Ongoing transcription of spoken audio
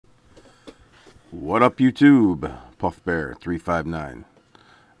What up, YouTube? Puff Bear 359.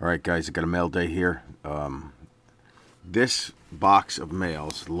 All right, guys, I got a mail day here. This box of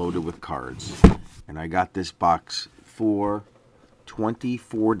mail's loaded with cards, and I got this box for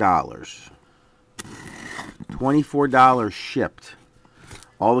 $24. $24 shipped.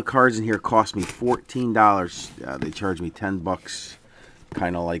 All the cards in here cost me $14. They charged me $10,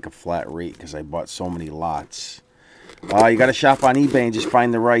 kind of like a flat rate because I bought so many lots. You got to shop on eBay and just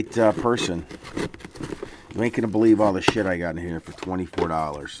find the right person. You ain't going to believe all the shit I got in here for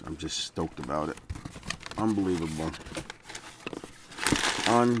 $24. I'm just stoked about it. Unbelievable.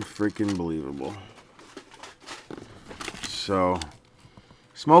 Unfreaking believable. So,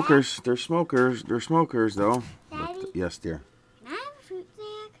 smokers. They're smokers. They're smokers, though. Daddy, yes, dear. can I have a fruit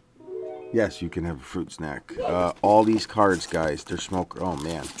snack? Yes, you can have a fruit snack. All these cards, guys, they're smoker. Oh,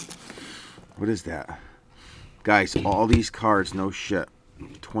 man. What is that? Guys, all these cards, no shit.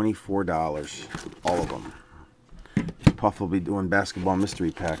 $24. All of them. Puff will be doing basketball mystery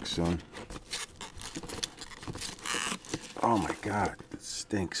packs soon. Oh my god, it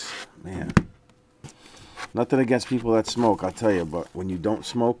stinks. Man. Nothing against people that smoke, I'll tell you, but when you don't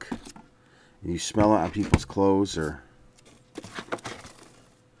smoke, and you smell it on people's clothes, or...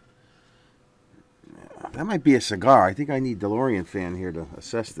 Yeah, that might be a cigar. I think I need DeLorean fan here to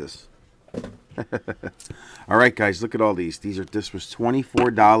assess this. Alright, guys, look at all these. This was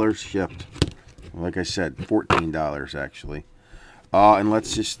 $24 shipped. Like I said, $14 actually. And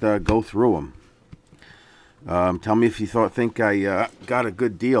let's just go through them. Tell me if you think I got a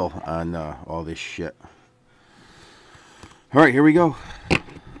good deal on all this shit. Alright, here we go.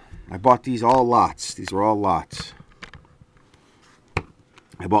 I bought these all lots. These are all lots.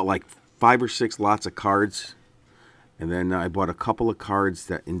 I bought like 5 or 6 lots of cards. And then I bought a couple of cards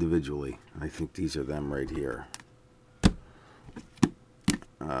that individually. I think these are them right here.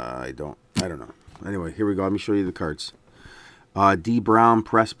 I don't know. Anyway, here we go. Let me show you the cards. D. Brown,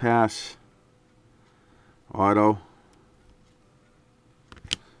 Press Pass. Auto.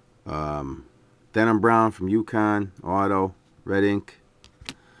 Denham Brown from UConn. Auto. Red Ink.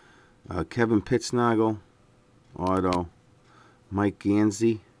 Kevin Pittsnagel. Auto. Mike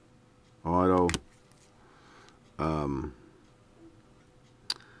Gansey. Auto. I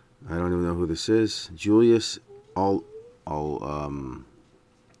don't even know who this is. Julius Olaj.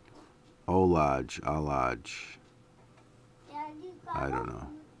 I don't know.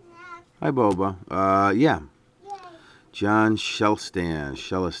 Hi, Boba. Yeah. John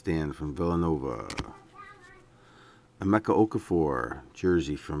Shellistan from Villanova. Emeka Okafor,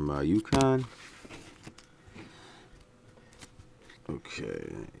 jersey from UConn.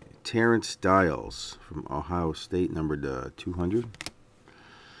 Okay. Terrence Dials from Ohio State, numbered 200.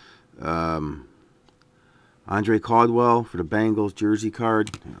 Andre Caldwell for the Bengals jersey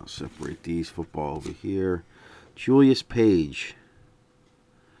card. I'll separate these. Football over here. Julius Page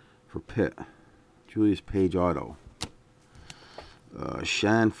for Pitt. Julius Page auto.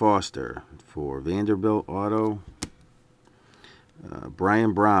 Shan Foster for Vanderbilt auto.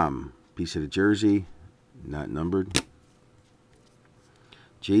 Brian Brom, piece of the jersey, not numbered.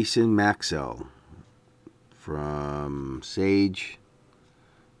 Jason Maxwell from Sage,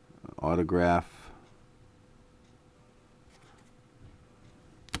 autograph.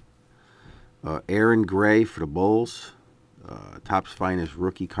 Aaron Gray for the Bulls, Topps Finest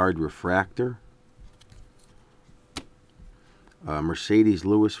rookie card refractor. Mercedes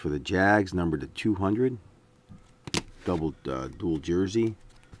Lewis for the Jags, numbered to 200, dual jersey.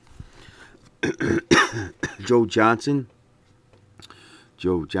 Joe Johnson.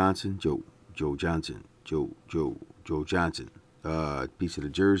 Piece of the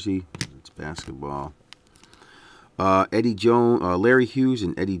jersey. It's basketball. Eddie Jones, Larry Hughes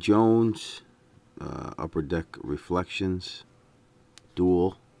and Eddie Jones. Upper Deck Reflections.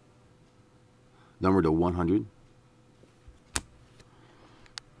 Dual. Number to 100.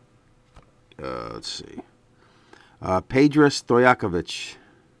 Let's see. Pedro Stojakovic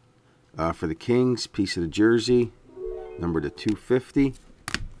for the Kings. Piece of the jersey. Number to 250.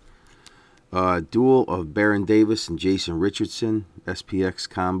 Duel of Baron Davis and Jason Richardson. SPX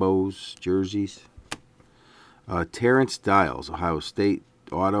combos jerseys. Terrence Dials, Ohio State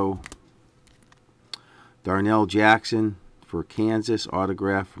auto. Darnell Jackson for Kansas,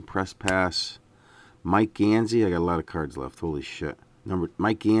 autograph from Press Pass. Mike Gansey, I got a lot of cards left. Holy shit.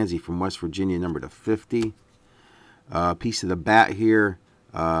 Mike Gansey from West Virginia, number to 50. Piece of the bat here.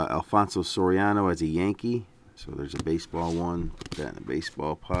 Alfonso Soriano as a Yankee. So there's a baseball one. Put that in a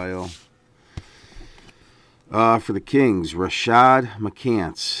baseball pile. For the Kings, Rashad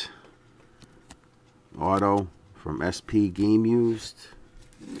McCants. Auto from SP Game Used.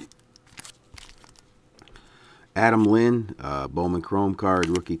 Adam Lynn, Bowman Chrome card,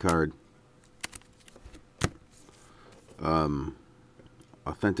 rookie card.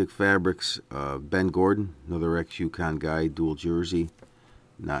 Authentic Fabrics, Ben Gordon, another ex-UConn guy, dual jersey,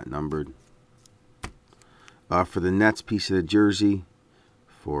 not numbered. For the Nets, piece of the jersey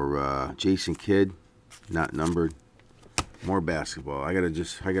for Jason Kidd, not numbered. More basketball. I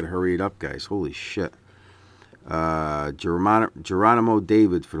gotta hurry it up, guys. Holy shit. Geronimo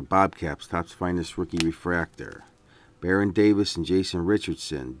David for the Bobcats, Topps Finest rookie refractor. Baron Davis and Jason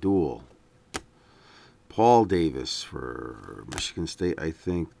Richardson, dual. Paul Davis for Michigan State, I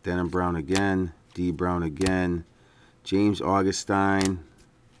think. Denham Brown again. D. Brown again. James Augustine.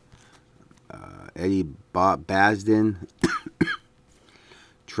 Eddie Basden.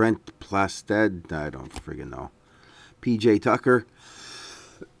 Trent Plasted. I don't friggin' know. P.J. Tucker.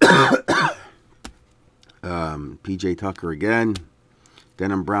 P.J. Tucker again.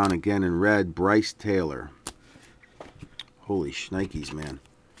 Denham Brown again in red. Bryce Taylor. Holy shnikes, man.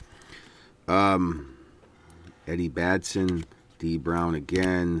 Eddie Badson. D. Brown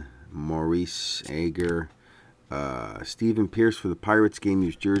again. Maurice Ager. Stephen Pierce for the Pirates. Game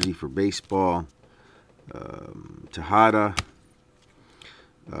used jersey for baseball. Tejada.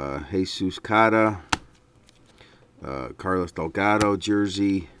 Jesus Cata. Carlos Delgado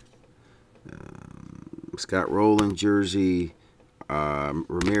jersey. Scott Rowland jersey.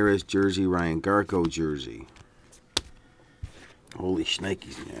 Ramirez jersey. Ryan Garco jersey. Holy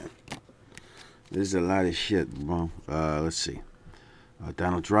shnikes, man. This is a lot of shit, bro. Let's see.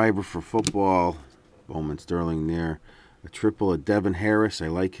 Donald Driver for football. Bowman Sterling there. A triple of Devin Harris. I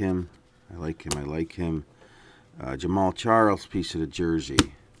like him. I like him. Jamal Charles, piece of the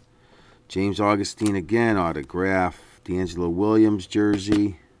jersey. James Augustine again, autograph. D'Angelo Williams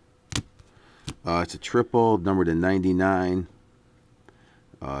jersey. It's a triple, numbered to 99.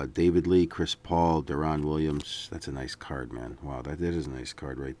 David Lee, Chris Paul, Deron Williams. That's a nice card, man. Wow, that is a nice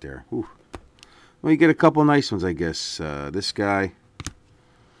card right there. Whew. Well, you get a couple nice ones, I guess. This guy,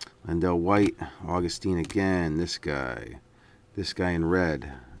 Lendell White, Augustine again. This guy in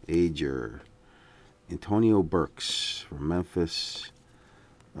red, Ager. Antonio Burks from Memphis.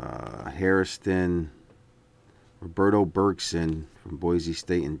 Harrison, Roberto Bergson from Boise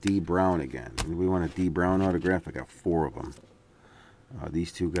State, and D. Brown again. We want a D. Brown autograph. I got 4 of them.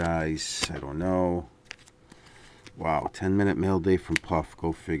 These two guys, I don't know. Wow, 10-minute mail day from Puff.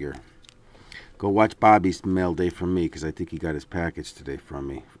 Go figure. Go watch Bobby's mail day from me, because I think he got his package today from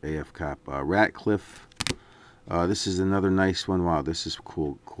me. AF Cop. Ratcliffe. This is another nice one. Wow, this is a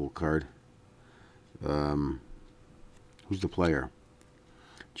cool card. Who's the player?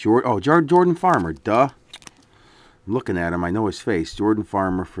 Jordan Farmer. Duh. I'm looking at him. I know his face. Jordan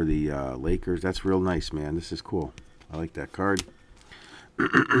Farmer for the Lakers. That's real nice, man. This is cool. I like that card.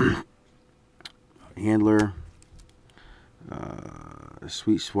 Handler. A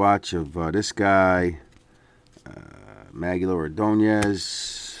sweet swatch of this guy. Maguila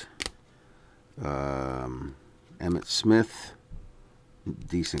Ordonez. Emmett Smith.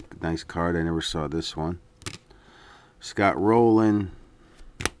 Decent, nice card. I never saw this one. Scott Rowland.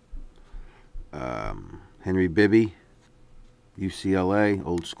 Henry Bibby. UCLA.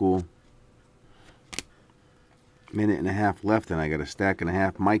 Old school. Minute and a half left, and I got a stack and a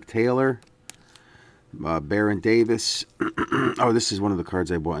half. Mike Taylor. Baron Davis. Oh, this is one of the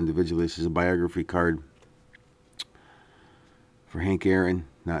cards I bought individually. This is a biography card for Hank Aaron.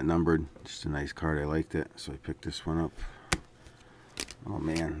 Not numbered. Just a nice card. I liked it, so I picked this one up. Oh,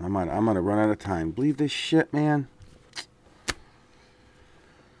 man. I'm gonna run out of time. Believe this shit, man.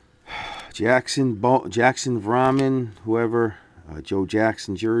 Jackson Vraman, whoever. Joe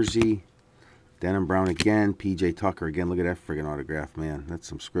Jackson jersey. Denham Brown again. P.J. Tucker again. Look at that friggin' autograph, man. That's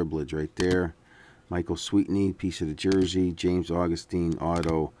some scribblage right there. Michael Sweetney, piece of the jersey. James Augustine,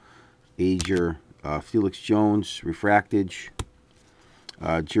 auto. Ager. Felix Jones, refractage.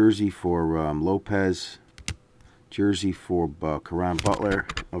 Jersey for Lopez. Jersey for Caron Butler.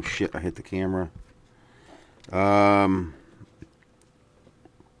 Oh, shit, I hit the camera.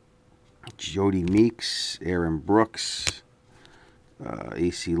 Jody Meeks. Aaron Brooks.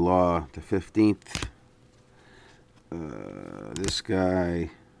 AC Law, the 15th. This guy.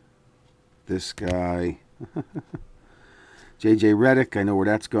 JJ Redick, I know where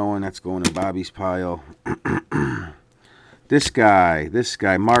that's going. That's going in Bobby's pile. This guy,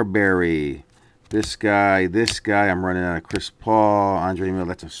 Marbury. This guy, I'm running out of Chris Paul. Andre Miller,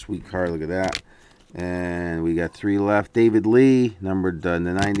 that's a sweet card. Look at that. And we got 3 left. David Lee, numbered the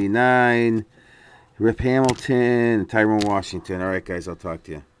 99. Rip Hamilton, Tyrone Washington. All right, guys, I'll talk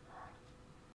to you.